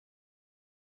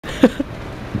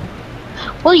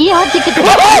Well, yeah, take it.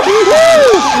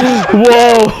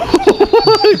 Whoa!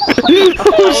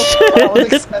 Oh shit! I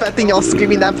was expecting y'all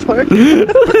screaming that part.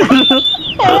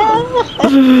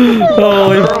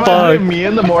 Holy fuck! Me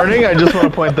in the morning. I just want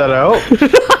to point that out.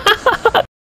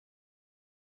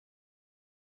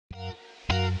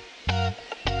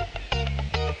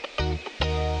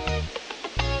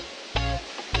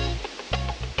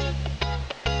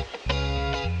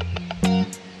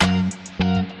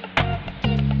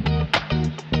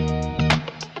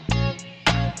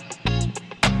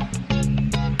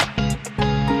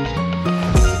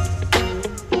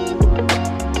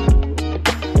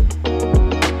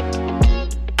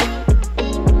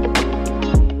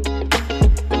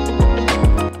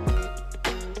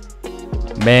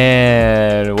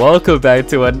 Man, welcome back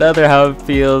to another How It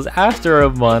Feels after a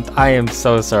month. I am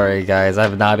so sorry guys, I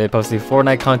have not been posting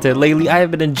Fortnite content lately. I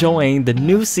have been enjoying the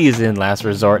new season, Last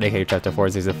Resort, aka Chapter 4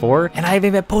 Season 4, and I haven't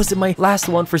even posted my last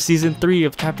one for Season 3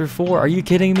 of Chapter 4. Are you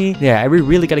kidding me? Yeah, we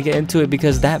really gotta get into it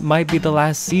because that might be the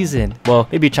last season. Well,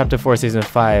 maybe Chapter 4 Season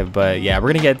 5, but yeah, we're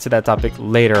gonna get to that topic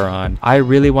later on. I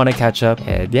really want to catch up,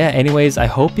 and yeah, anyways, I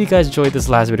hope you guys enjoyed this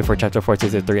last video for Chapter 4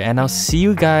 Season 3, and I'll see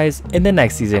you guys in the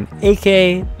next season,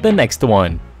 aka the next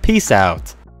one. Peace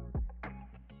out.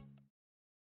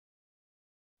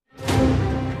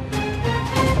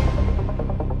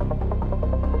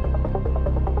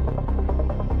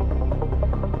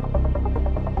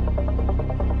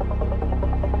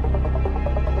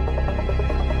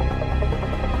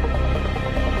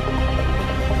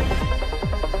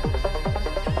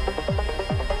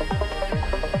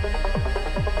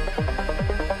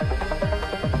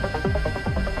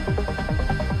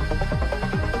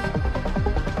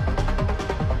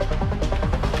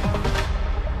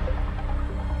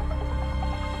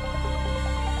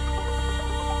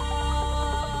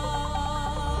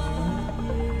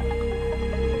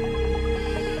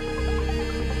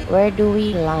 Where do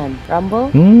we land?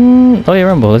 Rumble? Oh yeah,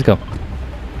 Rumble, let's go.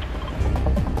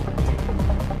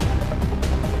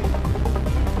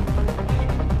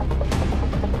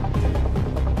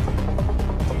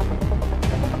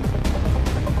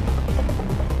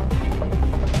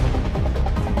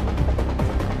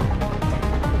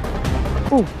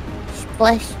 Ooh,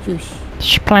 splash juice.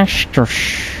 Splash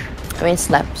juice. I mean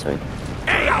slap, sorry.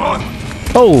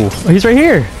 Oh, he's right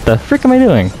here. The frick am I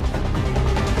doing?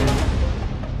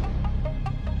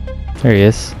 There he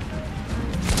is.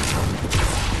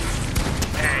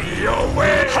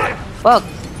 Fuck!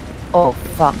 Oh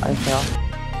fuck, I fell.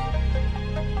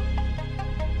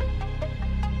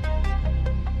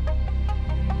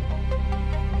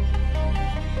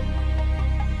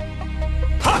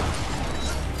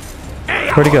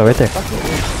 Where'd he go? Right there.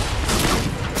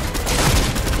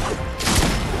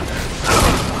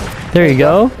 There you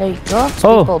go. There you go. It's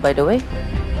Oh. people, by the way.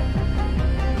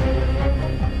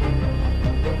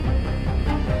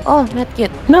 Oh,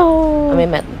 medkit. No. I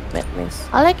mean, med miss.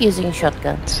 I like using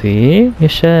shotgun. See? You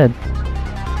should.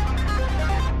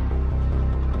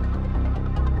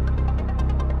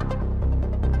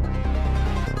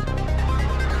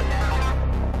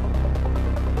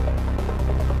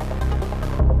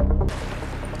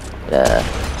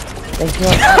 Thank you.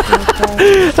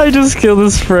 I just killed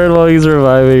his friend while he's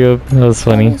reviving him. That was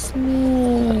funny. That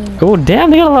me. Oh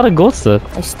damn, they got a lot of gold stuff.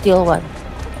 I steal one.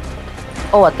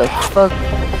 Oh, what the fuck?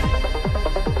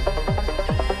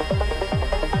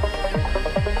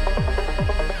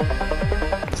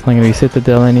 It's not gonna be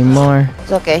Citadel anymore.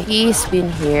 It's okay. He's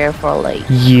been here for like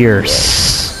Years.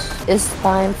 It's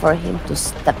time for him to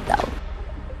step down.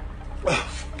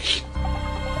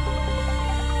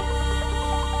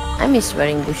 I miss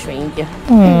wearing bush ranger.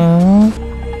 Aww.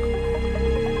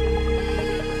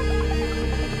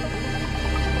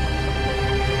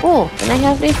 Oh, can I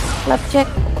have this flapjack?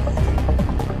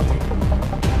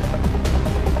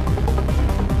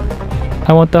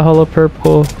 I want the hollow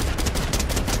purple.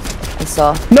 I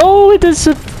saw. No, it does.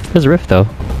 There's a rift though.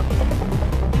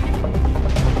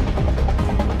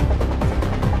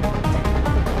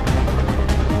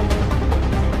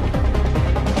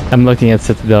 I'm looking at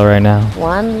Citadel right now.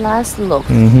 One last look.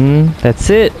 That's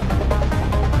it.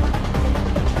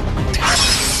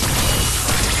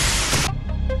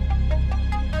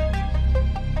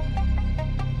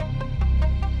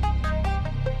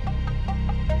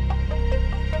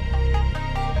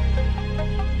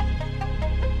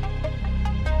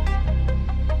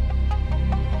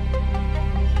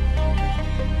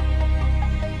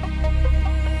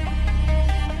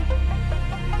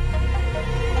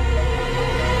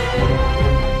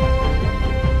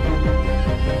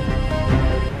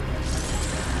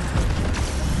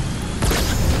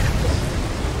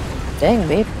 Dang,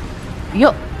 babe.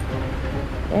 Yo!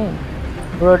 Dang.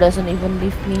 Bro doesn't even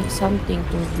leave me something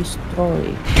to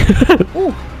destroy.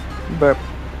 Ooh. Burp.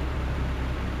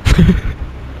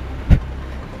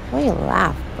 Why you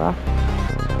laugh, bro?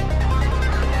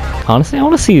 Honestly, I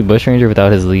want to see Bush Ranger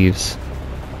without his leaves.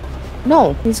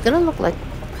 No, he's gonna look like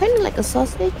kind of like a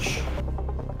sausage.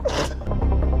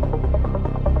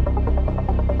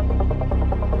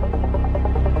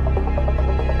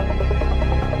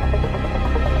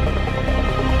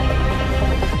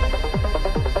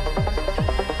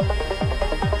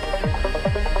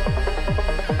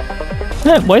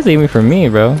 Why is he aiming for me,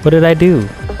 bro? What did I do?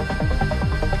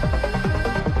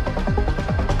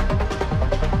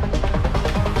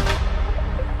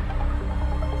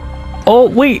 Oh,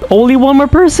 wait, only one more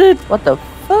person? What the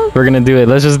fuck? We're gonna do it.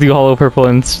 Let's just do hollow purple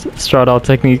and Straudal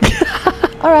technique.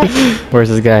 Alright. Where's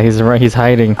this guy? He's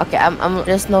hiding. Okay, I'm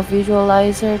just no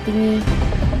visualizer thingy.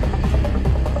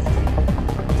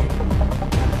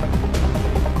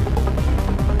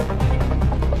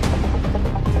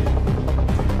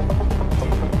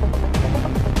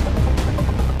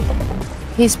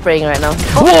 He's spraying right now.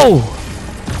 Whoa!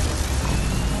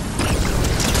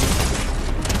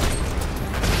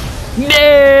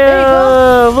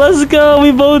 Damn! Let's go!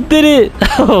 We both did it!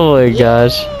 Oh my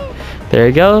gosh. There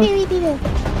you go. We did it.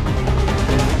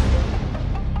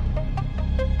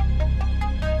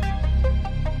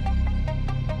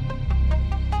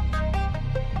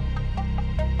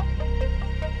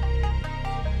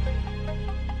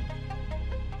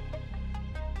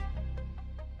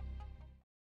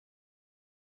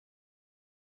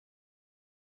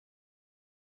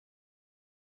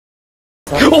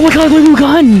 Oh my god, new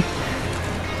gun!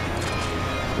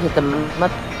 Hit the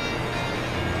mud.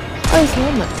 Oh, it's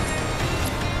mammoth.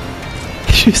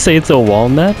 Did you say it's a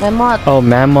walnut? Mammoth. Oh,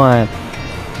 mammoth.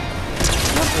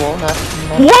 Not walnut.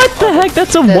 Mammoth. What the heck?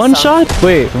 That's a There's one some. shot?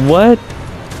 Wait, what?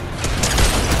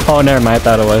 Oh, never mind. I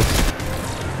thought it was.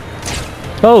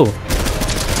 Oh!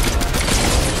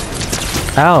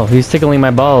 Ow, he's tickling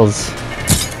my balls.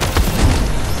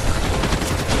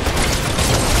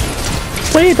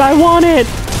 Wait, I want it!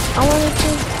 I want it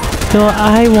to. No,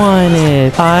 I want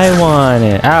it. I want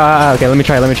it. Ow, ow, ow. Okay, let me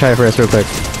try it first real quick.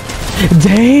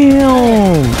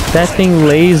 Damn! That thing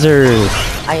lasers.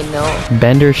 I know.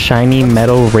 Bender shiny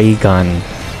metal ray gun.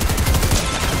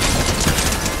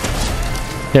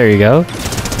 There you go.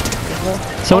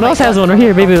 Someone else has one right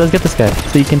here, baby. Let's get this guy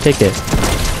so you can take it.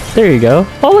 There you go.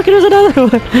 Oh, look, there's another one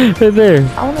right there.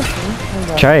 I want to see.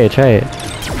 Hold on. Try it.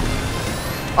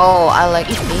 Oh, I like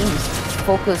it means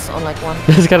focus on like one.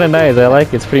 It's kind of nice. I like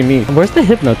it. It's pretty neat. Where's the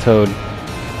Hypnotoad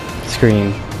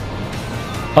screen?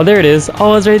 Oh, there it is.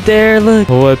 Oh, it's right there. Look.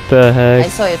 What the I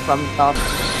heck? saw it from top.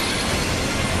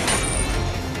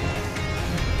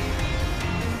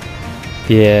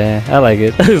 Yeah, I like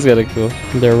it. It's kind of cool.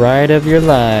 The ride of your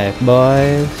life,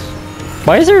 boys.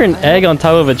 Why is there an egg on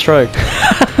top of a truck?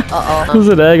 Uh-oh. There's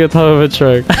an egg on top of a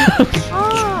truck. Ah.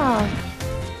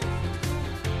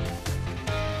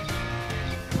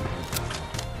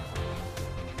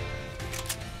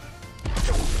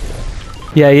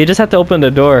 Yeah, you just have to open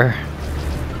the door.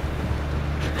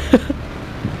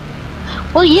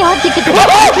 Well, you have to get the.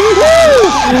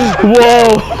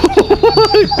 Whoa!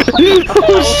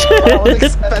 I was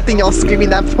expecting y'all screaming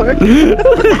that part.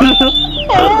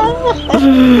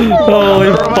 Holy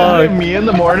Reminding fuck. me in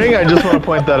the morning, I just want to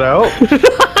point that out.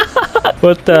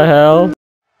 What the hell?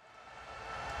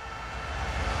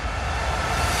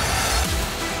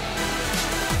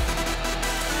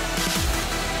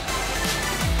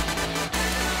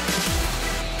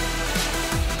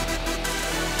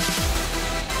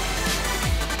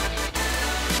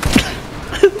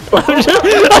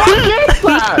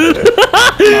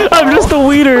 I'm just a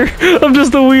weeder. I'm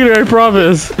just a weeder, I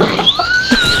promise.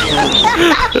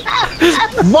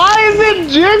 Why is it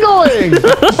jiggling?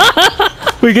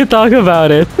 We can talk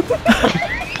about it.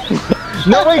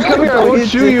 No, wait, come here. I won't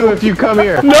shoot you if you come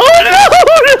here. No!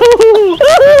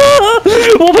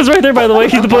 Wolf is right there, by the way.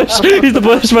 He's the bush. He's the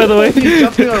bush, by the way. He's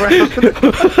jumping around.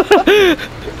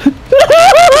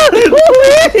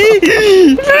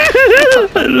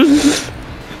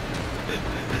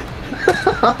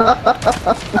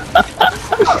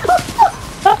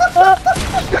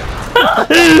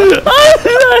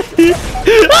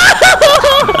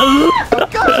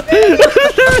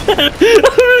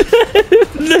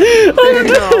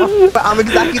 But I'm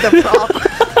exactly the prop.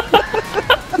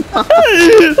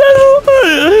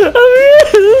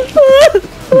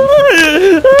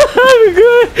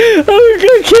 I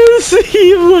can't see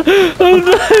him. I'm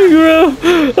dying, bro.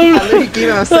 I literally gave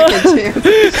him a second chance.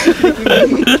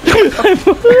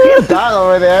 He's down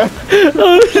over there.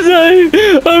 I'm dying.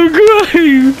 I'm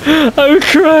crying. I'm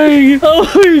crying. Oh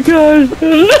my god.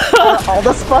 All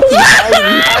the spots you hide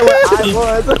where I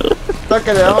was. Suck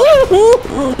it out.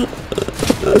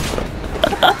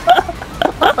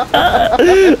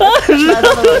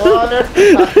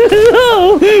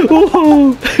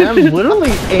 Whoa. I'm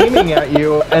literally aiming at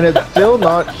you, and it's still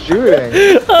not shooting.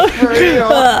 Hurry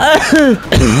up.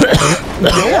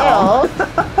 Yeah.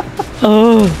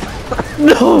 Oh.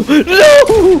 No.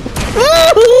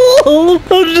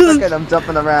 I'm just... Look at him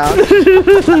jumping around.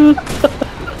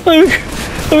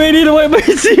 I need to wipe my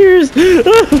tears.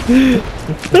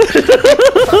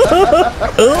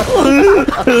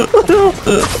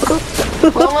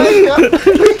 Oh my god.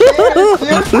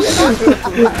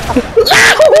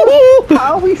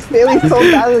 How are we failing so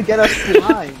badly to get a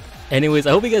slime? Anyways,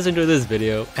 I hope you guys enjoyed this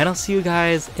video, and I'll see you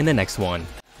guys in the next one.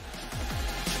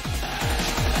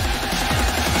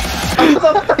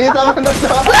 He's up in the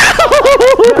top.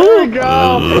 There we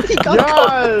go!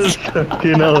 Yes!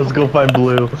 Okay, now let's go find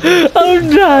Blue. I'm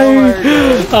dying.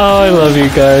 Oh, I love you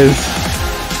guys.